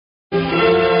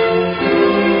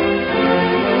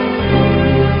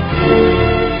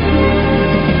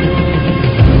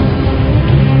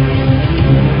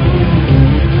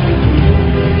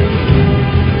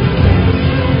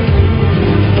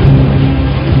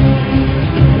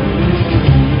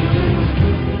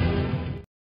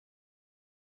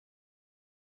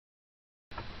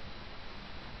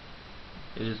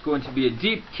going to be a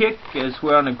deep kick as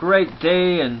we're on a great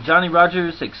day, and Johnny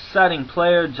Rogers, exciting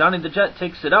player, Johnny the Jet,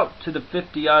 takes it out to the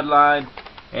 50-yard line,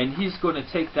 and he's going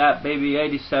to take that baby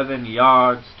 87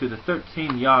 yards to the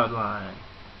 13-yard line.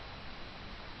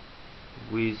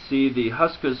 We see the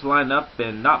Huskers line up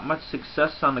and not much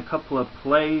success on a couple of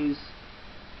plays.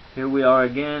 Here we are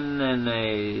again, and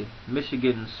a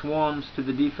Michigan swarms to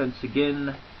the defense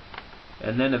again.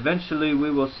 And then eventually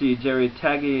we will see Jerry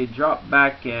Taggy drop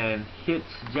back and hit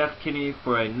Jeff Kinney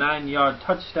for a 9-yard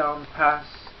touchdown pass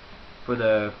for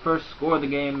the first score of the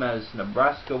game, as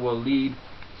Nebraska will lead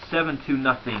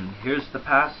 7-0. Here's the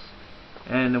pass,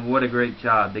 and what a great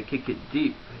job. They kick it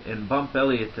deep, and Bump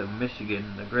Elliott of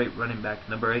Michigan, the great running back,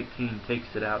 number 18,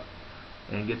 takes it out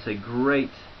and gets a great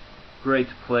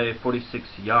play, 46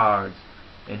 yards.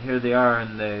 And here they are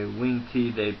in the wing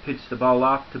tee. They pitch the ball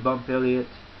off to Bump Elliott,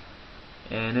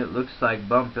 and it looks like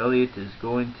Bump Elliott is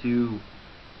going to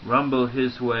rumble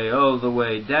his way all the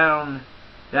way down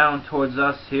towards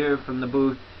us here from the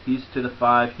booth. He's to the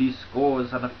 5. He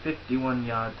scores on a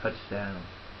 51-yard touchdown.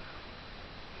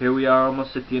 Here we are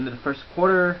almost at the end of the first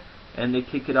quarter, and they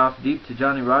kick it off deep to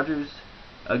Johnny Rogers.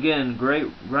 Again, great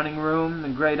running room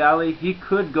and great alley. He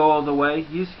could go all the way.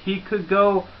 He could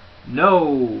go.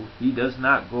 No, he does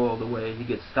not go all the way. He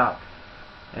gets stopped.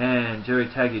 And Jerry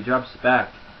Taggy drops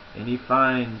back, and he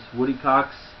finds Woody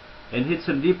Cox and hits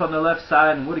him deep on the left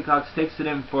side, and Woody Cox takes it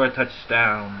in for a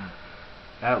touchdown.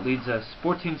 That leads us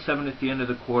 14-7 at the end of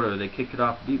the quarter. They kick it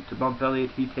off deep to Bump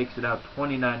Elliott. He takes it out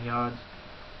 29 yards.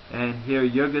 And here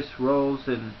Jurgis rolls,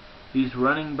 and he's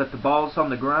running, but the ball's on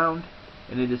the ground,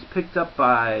 and it is picked up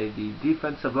by the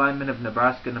defensive lineman of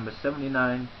Nebraska, number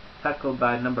 79, tackled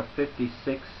by number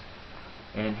 56.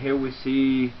 And here we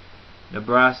see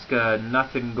Nebraska,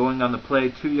 nothing going on the play,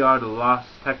 2-yard loss,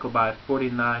 tackled by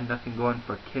 49, nothing going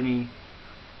for Kinney.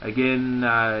 Again,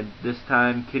 this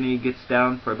time Kinney gets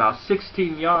down for about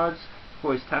 16 yards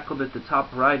before he's tackled at the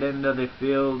top right end of the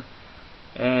field,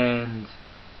 and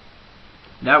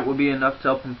that will be enough to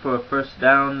help him for a first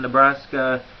down.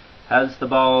 Nebraska has the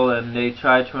ball, and they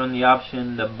try to run the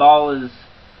option. The ball is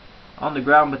on the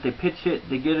ground, but they pitch it,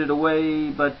 they get it away,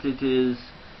 but it is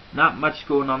not much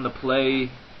going on the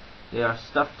play. They are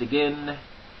stuffed again,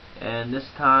 and this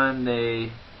time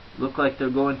they look like they're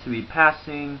going to be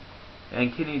passing,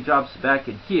 and Kinney drops back,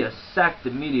 and he is sacked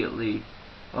immediately,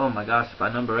 oh my gosh,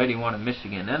 by number 81 of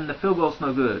Michigan, and the field goal's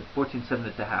no good, 14-7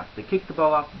 at the half. They kick the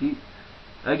ball off deep,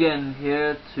 again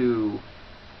here to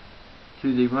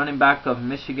the running back of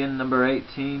Michigan, number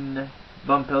 18,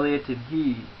 Bump Elliott, and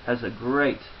he has a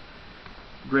great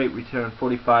return,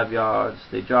 45 yards.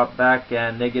 They drop back,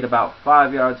 and they get about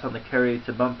 5 yards on the carry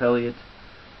to Bump Elliott.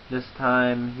 This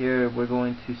time here we're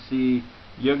going to see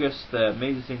Jurgis, the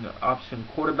amazing option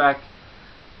quarterback.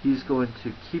 He's going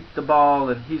to keep the ball,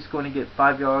 and he's going to get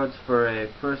 5 yards for a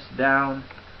first down.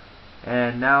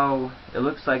 And now it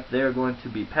looks like they're going to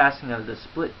be passing out of the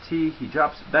split tee. He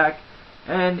drops back,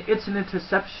 and it's an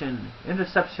interception.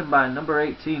 Interception by number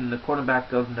 18, the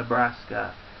quarterback of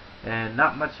Nebraska. And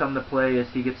not much on the play as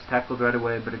he gets tackled right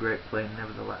away, but a great play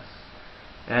nevertheless.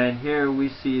 And here we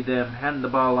see them hand the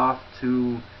ball off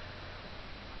to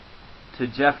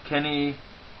Jeff Kinney,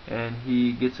 and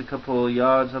he gets a couple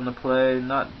yards on the play.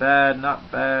 Not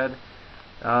bad.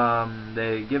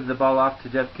 They give the ball off to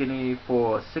Jeff Kinney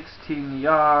for 16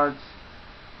 yards,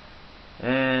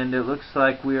 and it looks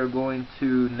like we are going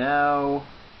to now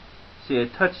see a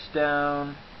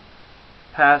touchdown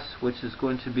pass, which is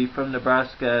going to be from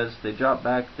Nebraska. As they drop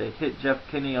back, they hit Jeff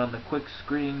Kinney on the quick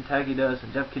screen. Taggy does,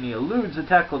 and Jeff Kinney eludes a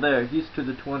tackle there. He's to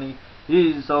the 20.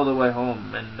 He's all the way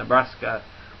home, and Nebraska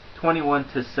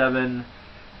 21-7.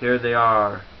 Here they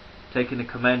are, taking a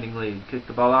commanding lead. Kick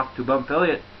the ball off to Bump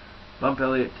Elliott. Bump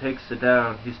Elliott takes it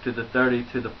down. He's to the 30,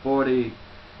 to the 40,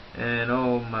 and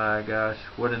oh my gosh,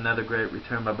 what another great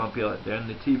return by Bump Elliott. They're in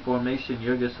the T formation.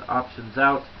 Jurgis options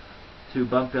out to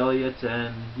Bump Elliott,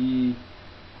 and he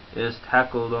is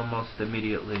tackled almost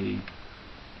immediately.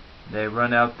 They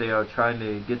run out. They are trying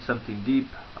to get something deep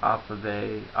off of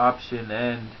a option,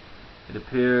 and it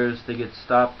appears they get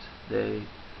stopped. They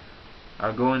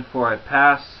are going for a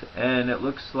pass, and it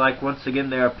looks like once again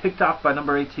they are picked off by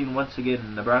number 18. Once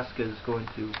again, Nebraska is going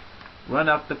to run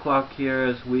out the clock here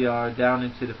as we are down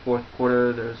into the fourth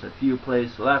quarter. There's a few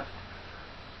plays left,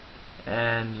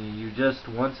 and you just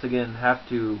once again have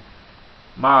to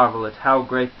marvel at how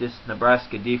great this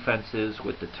Nebraska defense is,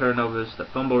 with the turnovers, the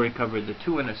fumble recovery, the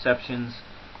 2 interceptions,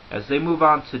 as they move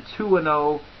on to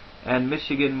 2-0, and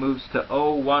Michigan moves to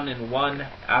 0-1-1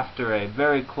 after a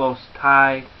very close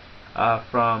tie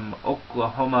from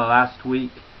Oklahoma last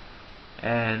week.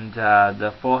 and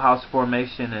the full house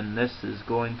formation, and this is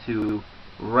going to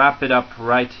wrap it up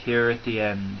right here at the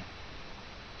end.